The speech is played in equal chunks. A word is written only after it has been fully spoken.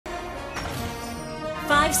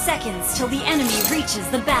5 seconds till the enemy reaches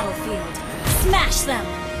the battlefield. Smash them!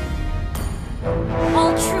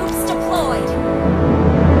 All troops deployed!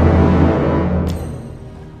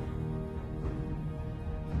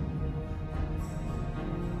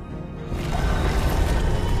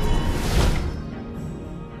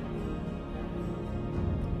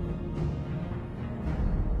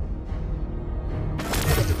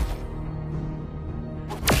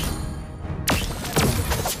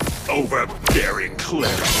 Overbearing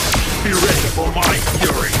cleric, be ready for my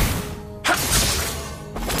fury!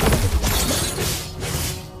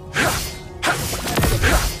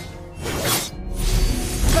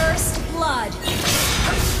 First blood!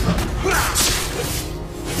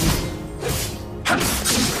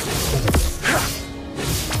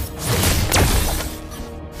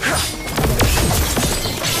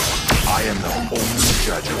 I am the only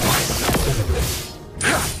judge of myself.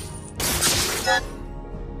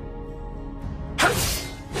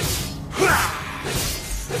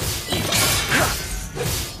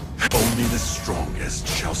 Only the strongest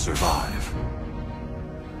shall survive.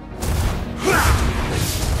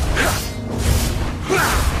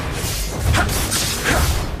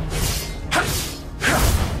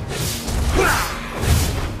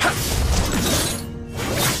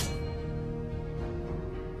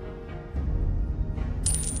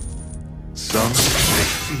 Some may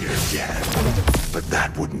fear death, but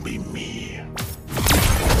that wouldn't be me.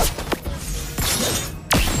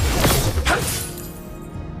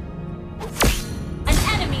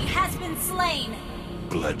 Slain.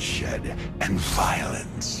 Bloodshed and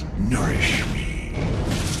violence nourish me.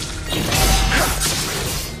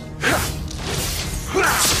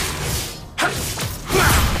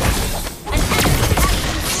 An enemy has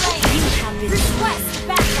been slain. Request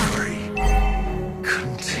backup. Fury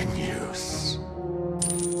continues.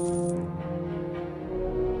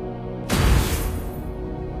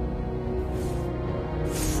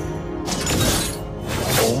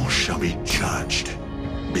 All shall be judged.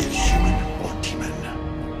 Be it human or demon.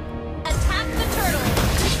 Attack the turtle!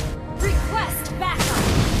 Request backup!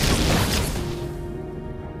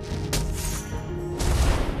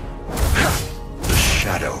 The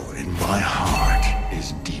shadow in my heart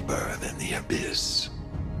is deeper than the abyss.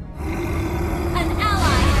 An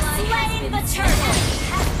ally has slain the turtle!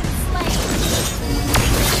 Has been slain!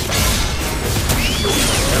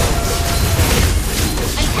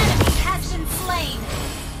 An enemy has been slain!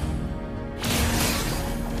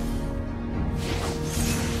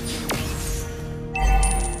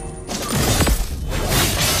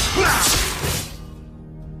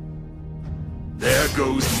 There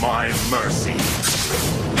goes my mercy.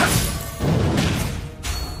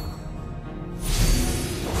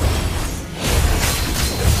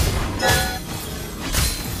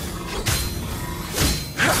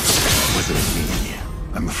 Was it me?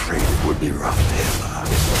 I'm afraid it would be Raphaela.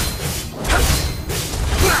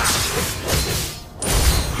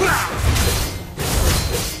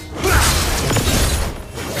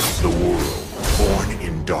 The world born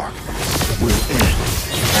in darkness will end.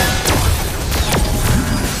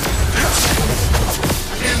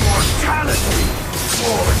 Immortality!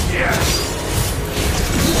 Oh, yes!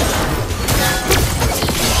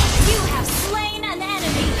 You have slain an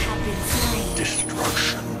enemy! You have been slain.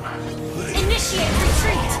 Destruction. Initiate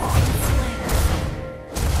retreat!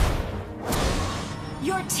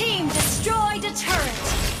 Your team destroyed a turret!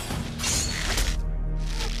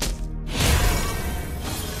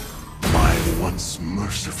 My once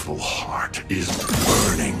merciful heart is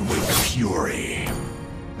burning with fury.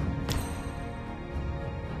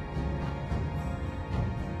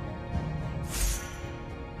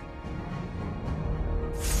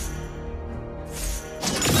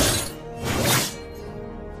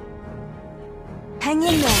 Hang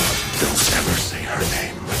in there. Don't ever say her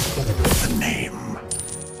name. The name.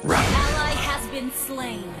 Right. Ally has been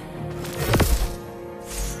slain.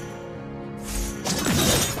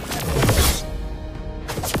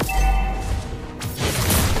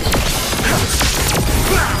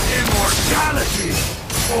 Immortality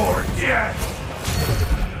or death.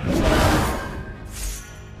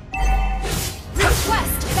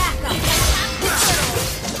 Request backup.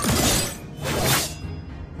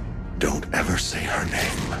 Don't ever say her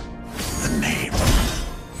name. The name.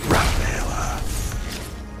 Raphaela.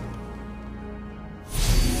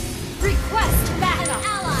 Request backup. An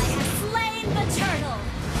ally has slain the turtle.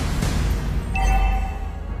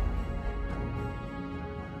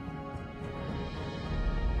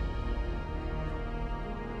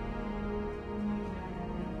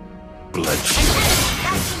 Bloodshed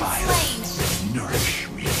and violence slain. nourish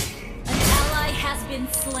me. An ally has been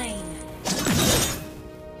slain.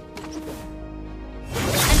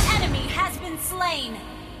 slain.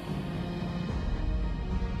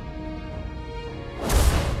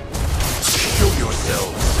 Show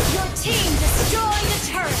yourselves. Your team destroyed a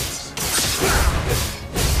turret.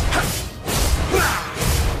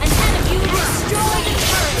 An enemy destroyed a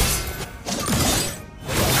turret.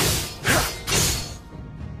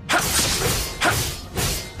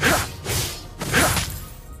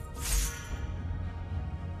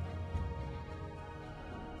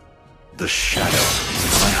 The shadow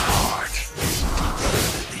in my heart is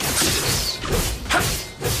deeper than the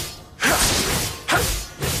abyss.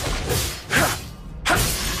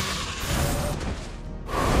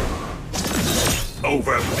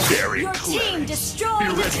 Over very Your clear. team destroyed Be a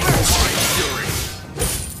ready for turret. my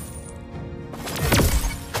fury.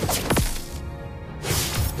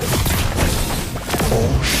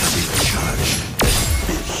 All shall be judged,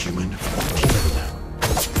 be it human or demon.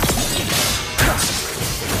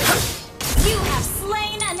 You have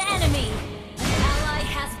slain an enemy. An ally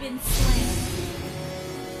has been slain.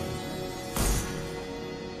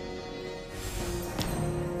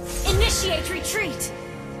 Initiate retreat.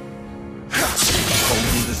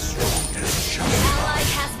 Only the strongest shall An survive. ally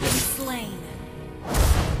has been slain.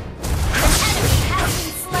 An enemy has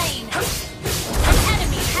been slain. An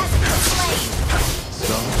enemy has been slain.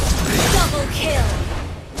 Some may, Double kill.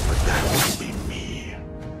 but that will be me.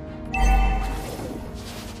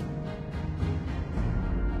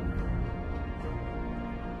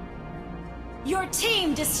 Your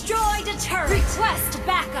team destroyed a turret. Request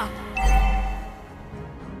backup.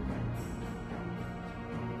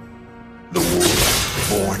 The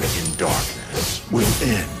war born in darkness will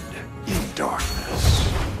end in darkness.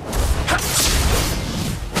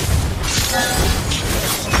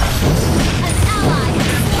 An ally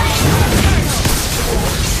has slain the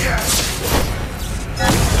Yes!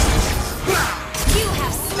 turtle. You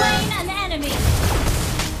have slain an enemy.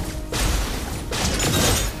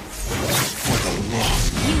 For the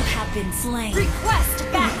lost. You have been slain. Request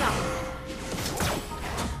backup.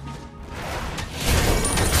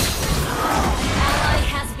 An ally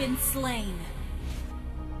has been slain.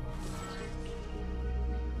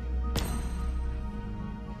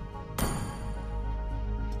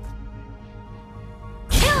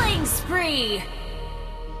 Killing spree.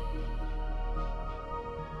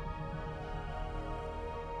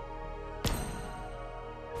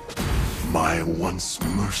 My once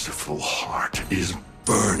merciful heart is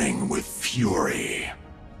burning with fury.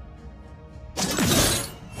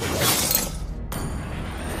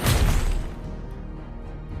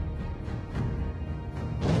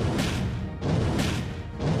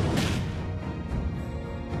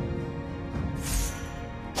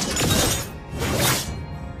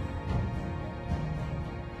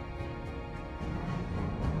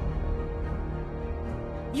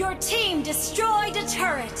 Your team destroyed a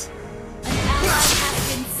turret. An ally has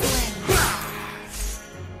been slain.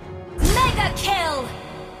 Mega kill!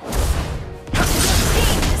 Your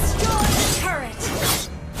team destroyed a turret.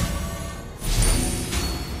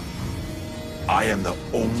 I am the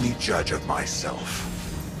only judge of myself.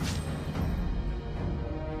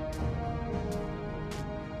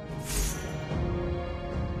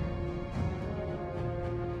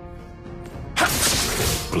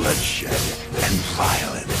 Bloodshed and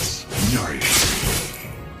violence nourish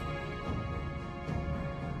me.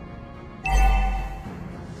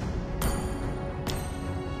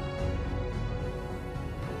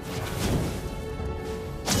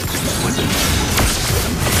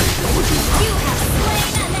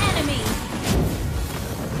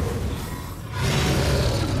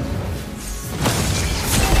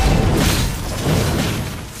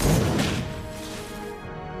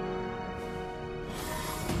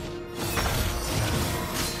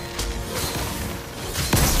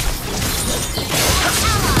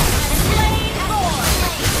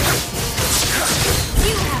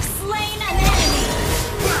 You have slain an enemy.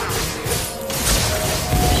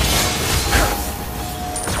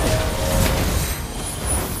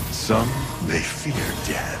 Some may fear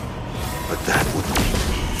death, but that would be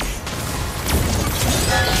me.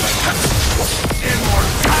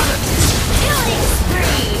 Immortality! Killing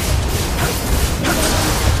spree!